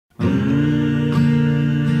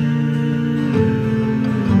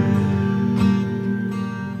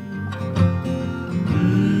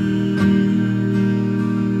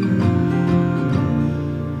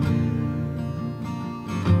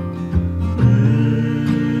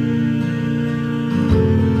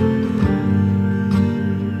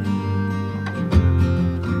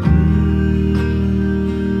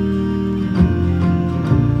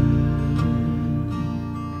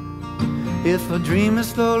dream is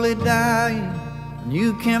slowly dying and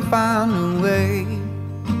you can't find a way,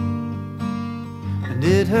 and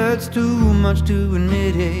it hurts too much to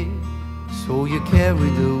admit it, so you carry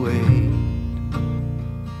the weight.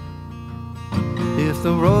 If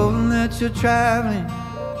the road that you're traveling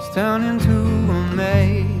is turning to a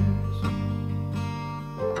maze,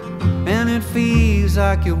 and it feels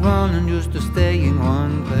like you're running just to stay in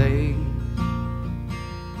one place,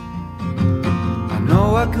 I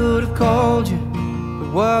know I could have called you,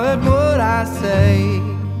 but what would I say?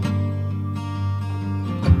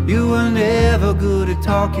 You were never good at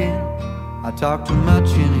talking, I talk too much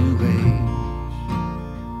anyway.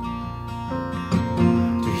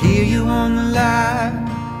 To hear you on the line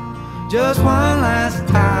just one last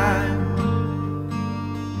time,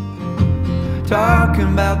 talking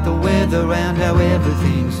about the weather and how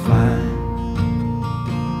everything's fine.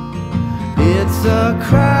 It's a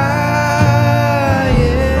crying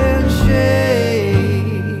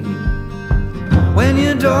shame when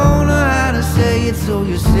you don't know how to say it, so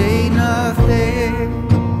you say nothing.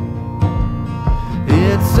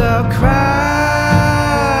 It's a crying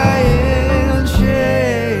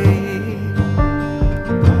shame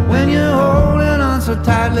when you're holding on so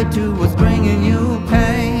tightly to what's bringing you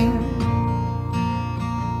pain.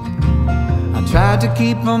 I tried to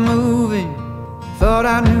keep on moving, thought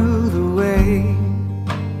I knew the way.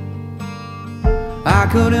 I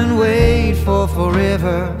couldn't wait for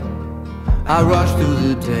forever, I rushed through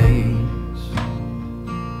the days.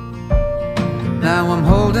 Now I'm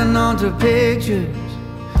holding on to pictures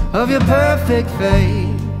of your perfect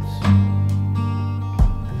face.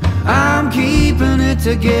 I'm keeping it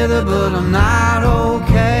together, but I'm not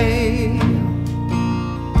okay.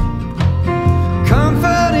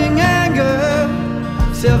 Comforting anger,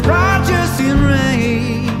 self-righteous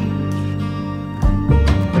enraged,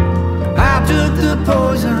 I took the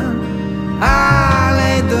poison, I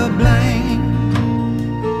laid the blame.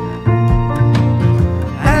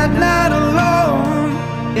 At night alone,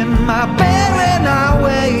 in my bed when I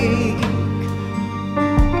wake,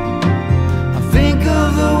 I think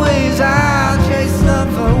of the ways I chase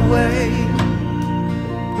love away.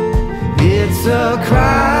 It's a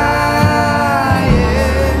crying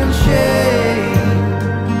shame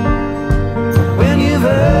when you've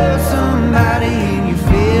hurt somebody and you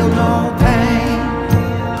feel no pain.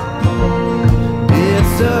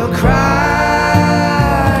 It's a crying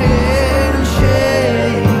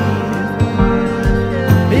shame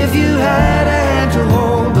if you had a hand to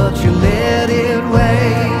hold but you let it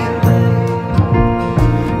wait.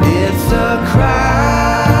 It's a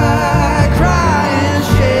crying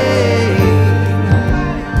shame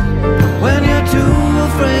when you're too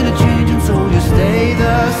afraid of changing, so you stay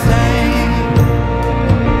the same.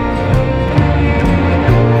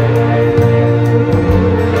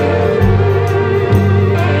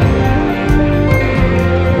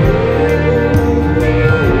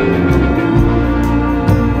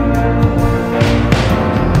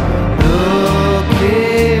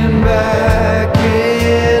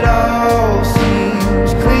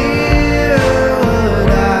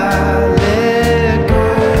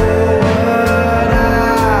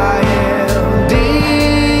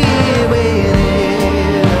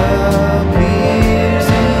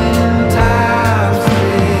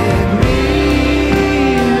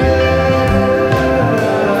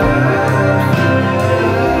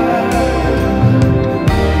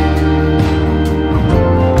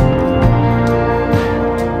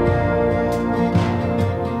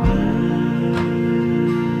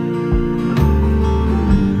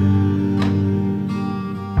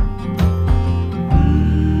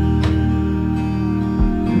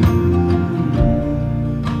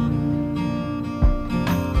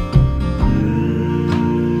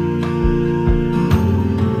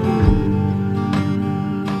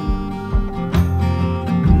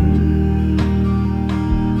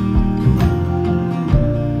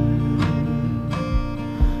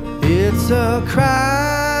 It's a crying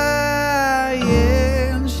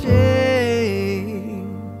shame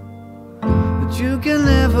that you can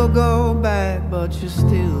never go back, but you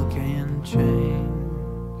still can't change.